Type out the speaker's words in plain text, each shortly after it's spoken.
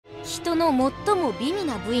人の最も美味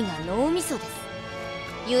な部位が脳みそです。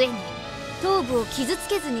故に頭部を傷つ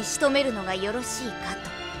けずに仕留めるのがよろしいかと。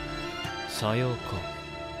さようか。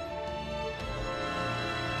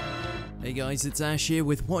Hey guys, it's Ash here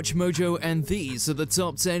with WatchMojo, and these are the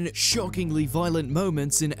top 10 shockingly violent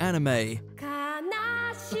moments in anime.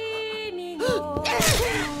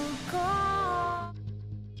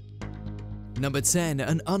 Number 10,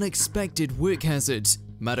 an unexpected work hazard,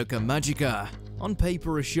 Madoka Magica. On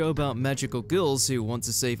paper, a show about magical girls who want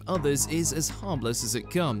to save others is as harmless as it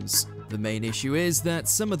comes. The main issue is that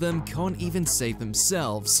some of them can't even save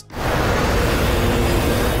themselves.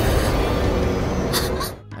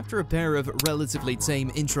 After a pair of relatively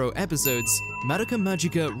tame intro episodes, Madoka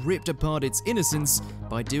Magica ripped apart its innocence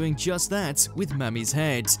by doing just that with Mami's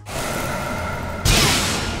head.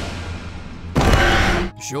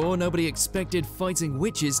 Sure, nobody expected fighting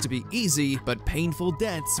witches to be easy, but painful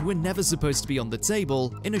deaths were never supposed to be on the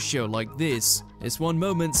table in a show like this. This one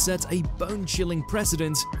moment set a bone-chilling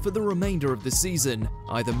precedent for the remainder of the season.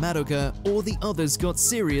 Either Madoka or the others got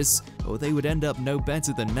serious, or they would end up no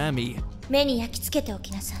better than Nami. 目に焼き付けてお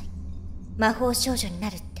きなさい。魔法少女にな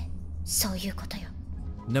るって、そういうことよ。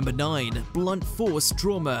Number 9, blunt force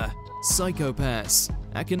trauma, psychopaths.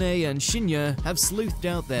 Akane and Shinya have sleuthed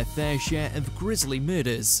out their fair share of grisly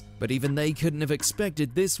murders, but even they couldn't have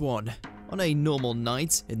expected this one. On a normal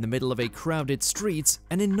night, in the middle of a crowded street,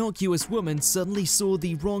 an innocuous woman suddenly saw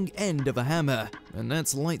the wrong end of a hammer, and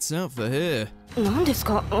that's lights out for her. 何です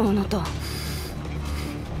か、あなた。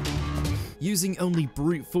Using only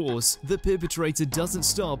brute force, the perpetrator doesn't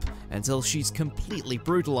stop until she's completely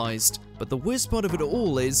brutalized. But the worst part of it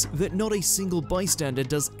all is that not a single bystander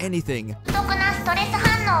does anything.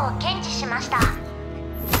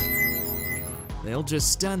 They'll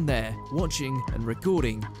just stand there, watching and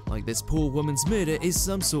recording, like this poor woman's murder is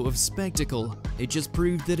some sort of spectacle. It just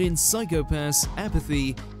proved that in psychopaths,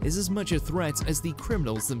 apathy is as much a threat as the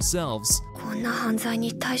criminals themselves. こんな犯罪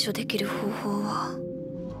に対処できる方法は。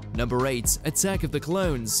Number 8, Attack of the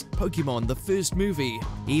Clones, Pokemon the first movie.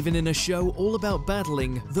 Even in a show all about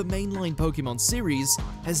battling, the mainline Pokemon series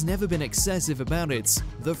has never been excessive about it.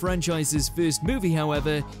 The franchise's first movie,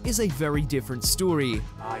 however, is a very different story.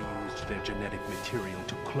 I used their genetic material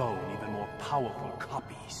to clone even more powerful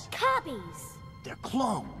copies. Copies? They're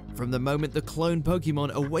clone. From the moment the clone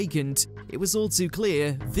Pokemon awakened, it was all too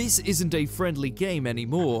clear this isn't a friendly game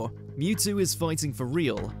anymore. Mewtwo is fighting for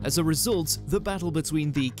real. As a result, the battle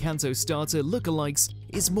between the Kanto starter lookalikes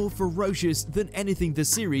is more ferocious than anything the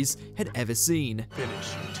series had ever seen.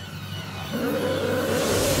 Finish it.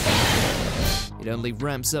 It only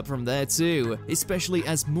ramps up from there too, especially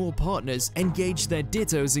as more partners engage their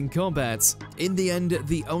dittos in combat. In the end,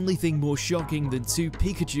 the only thing more shocking than two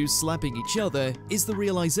Pikachus slapping each other is the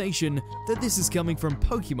realization that this is coming from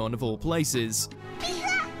Pokemon of all places.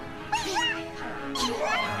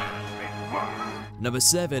 Number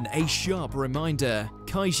 7, a sharp reminder,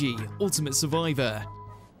 Kaiji, Ultimate Survivor.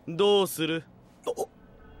 どうする？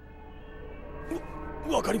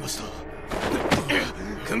わかりました。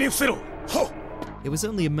組み伏せろ。It was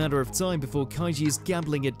only a matter of time before Kaiji's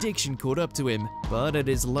gambling addiction caught up to him, but at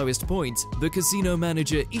his lowest point, the casino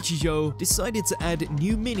manager Ichijo decided to add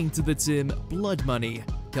new meaning to the term blood money.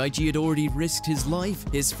 Kaiji had already risked his life,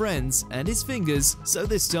 his friends, and his fingers, so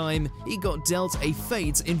this time, he got dealt a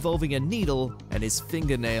fate involving a needle and his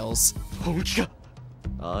fingernails. 本気か。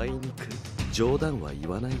あいにく冗談は言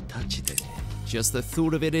わないたちでね。 Just the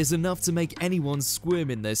thought of it is enough to make anyone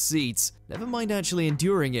squirm in their seats, never mind actually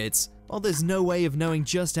enduring it. While there's no way of knowing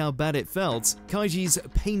just how bad it felt, Kaiji's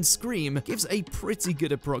pain scream gives a pretty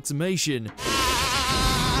good approximation.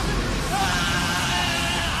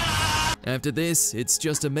 After this, it's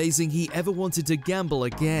just amazing he ever wanted to gamble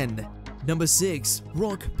again. Number 6,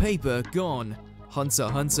 Rock, Paper, Gon, Hunter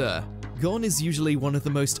x Hunter. Gon is usually one of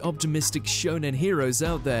the most optimistic shonen heroes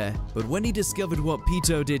out there, but when he discovered what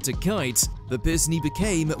Pito did to Kite, the person he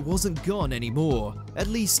became wasn't Gon anymore. At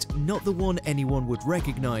least, not the one anyone would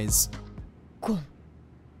recognize. Gon.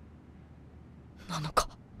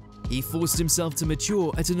 He forced himself to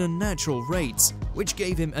mature at an unnatural rate, which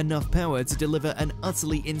gave him enough power to deliver an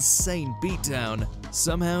utterly insane beatdown.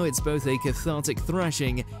 Somehow it's both a cathartic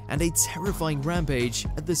thrashing and a terrifying rampage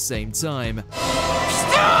at the same time.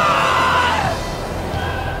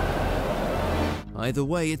 Either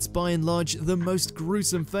way, it's by and large the most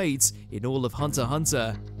gruesome fate in all of Hunter x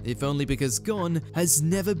Hunter, if only because Gon has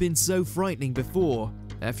never been so frightening before.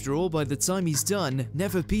 After all, by the time he's done,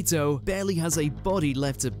 Neferpito barely has a body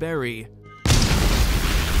left to bury.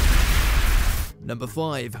 Number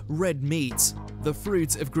 5, Red Meat, the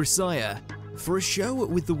Fruit of Grisaya. For a show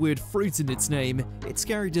with the word fruit in its name, its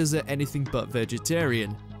characters are anything but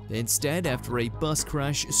vegetarian. Instead, after a bus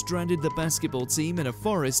crash stranded the basketball team in a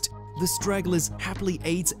forest, the stragglers happily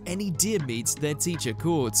ate any deer meat their teacher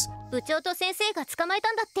caught. 部長と先生が捕まえ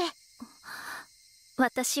たんだって。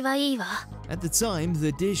私はいいわ。At the time,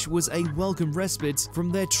 the dish was a welcome respite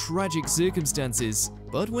from their tragic circumstances.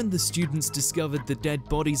 But when the students discovered the dead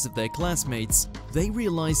bodies of their classmates, they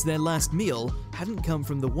realized their last meal hadn't come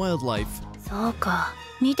from the wildlife. そうか、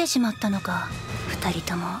見てしまったのか。二人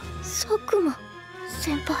とも。佐久間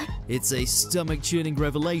先輩。It's a stomach-churning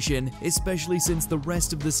revelation, especially since the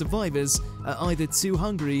rest of the survivors are either too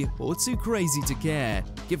hungry or too crazy to care.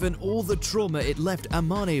 Given all the trauma it left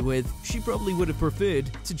Amane with, she probably would have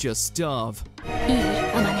preferred to just starve. いい？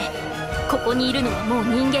アマネ。ここにいるのはもう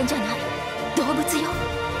人間じゃない。動物よ。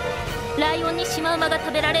ライオンにシマウマが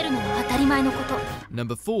食べられるのは当たり前のこと。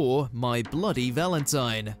Number 4, My Bloody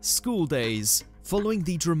Valentine, School Days. Following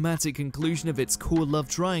the dramatic conclusion of its core love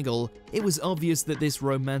triangle, it was obvious that this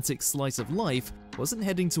romantic slice of life wasn't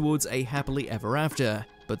heading towards a happily ever after.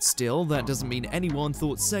 But still, that doesn't mean anyone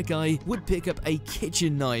thought Sekai would pick up a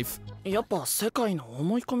kitchen knife. やっぱ世界の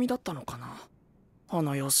思い込みだったのかな。あ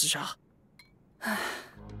の様子じゃ。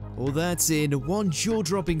Or that in one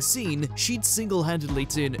jaw-dropping scene, she'd single-handedly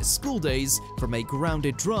turn School Days from a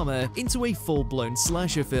grounded drama into a full-blown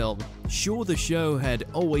slasher film. Sure, the show had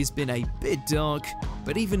always been a bit dark,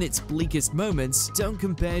 but even its bleakest moments don't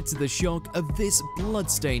compare to the shock of this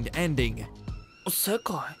blood-stained ending. 世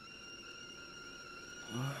界。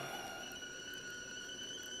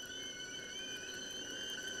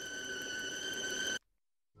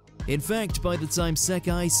In fact, by the time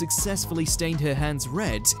Sekai successfully stained her hands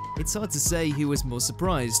red, it's hard to say who was more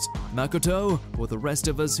surprised, Makoto or the rest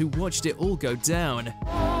of us who watched it all go down.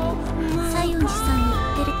 西園寺さんの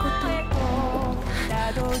言ってること。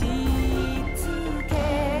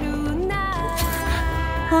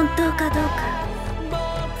本当かどうか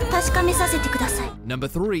確かめさせてください。Number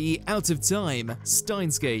 3, Out of Time,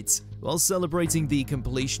 Steins Gate. While celebrating the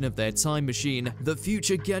completion of their time machine, the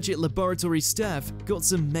Future Gadget Laboratory staff got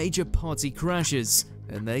some major party crashes,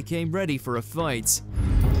 and they came ready for a fight.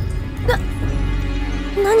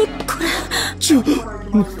 何これ。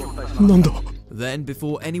なんだ。 Then,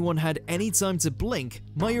 before anyone had any time to blink,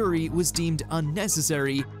 Mayuri was deemed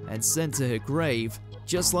unnecessary and sent to her grave.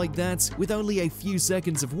 Just like that, with only a few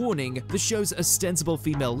seconds of warning, the show's ostensible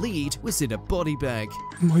female lead was in a body bag.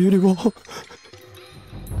 マユリが。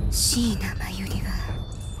椎名真由里は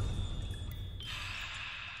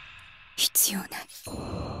必要ない。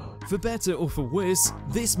 For better or for worse,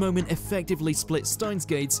 this moment effectively split Steins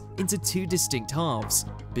Gate into two distinct halves.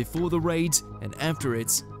 Before the raid and after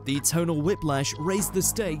it, the tonal whiplash raised the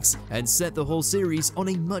stakes and set the whole series on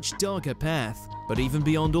a much darker path. But even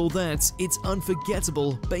beyond all that, it's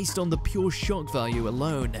unforgettable based on the pure shock value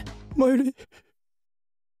alone. マユリ。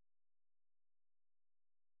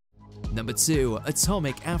 Number 2,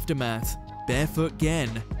 Atomic Aftermath, Barefoot Gen.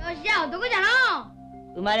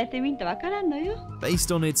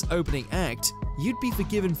 Based on its opening act, you'd be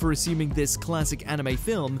forgiven for assuming this classic anime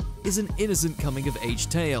film is an innocent coming-of-age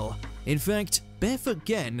tale. In fact, Barefoot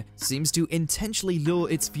Gen seems to intentionally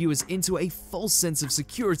lure its viewers into a false sense of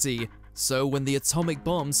security, so when the atomic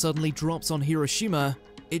bomb suddenly drops on Hiroshima,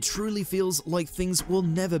 it truly feels like things will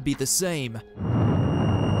never be the same.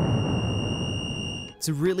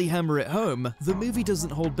 To really hammer it home, the movie doesn't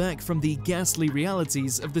hold back from the ghastly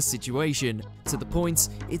realities of the situation, to the point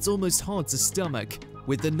it's almost hard to stomach.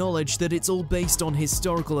 With the knowledge that it's all based on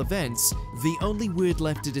historical events, the only word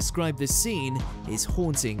left to describe this scene is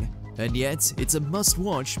haunting. And yet, it's a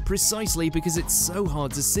must-watch precisely because it's so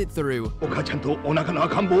hard to sit through.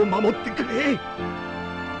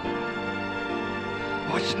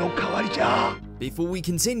 Before we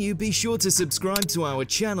continue, be sure to subscribe to our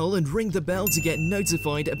channel and ring the bell to get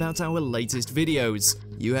notified about our latest videos.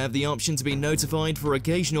 You have the option to be notified for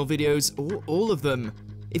occasional videos or all of them.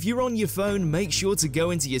 If you're on your phone, make sure to go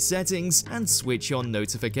into your settings and switch on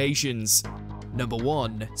notifications. Number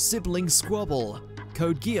 1. Sibling Squabble.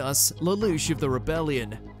 Code Geass, Lelouch of the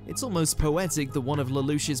Rebellion. It's almost poetic that one of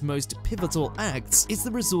Lelouch's most pivotal acts is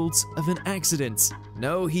the result of an accident.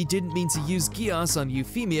 No, he didn't mean to use Geass on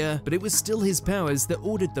Euphemia, but it was still his powers that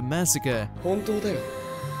ordered the massacre. 本当だよ。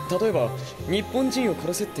例えば、日本人を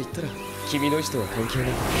殺せって言ったら、君の意思とは関係な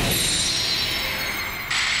い。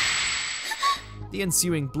 The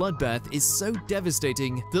ensuing bloodbath is so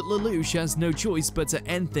devastating that Lelouch has no choice but to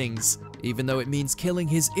end things, even though it means killing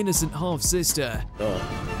his innocent half-sister.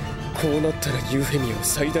 こうなったらユーフェミアを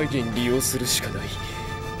最大限利用するしかない。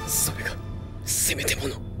それがせめても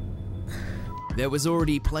の。There was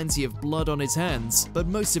already plenty of blood on his hands, but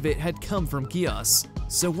most of it had come from Geass.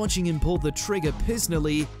 So watching him pull the trigger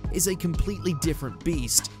personally is a completely different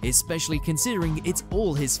beast, especially considering it's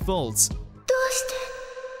all his fault.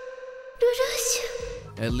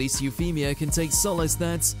 At least Euphemia can take solace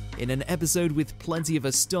that, in an episode with plenty of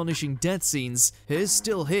astonishing death scenes, hers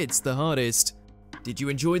still hits the hardest. Did you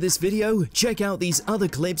enjoy this video? Check out these other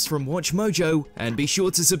clips from WatchMojo, and be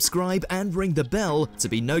sure to subscribe and ring the bell to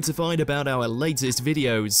be notified about our latest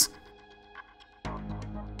videos.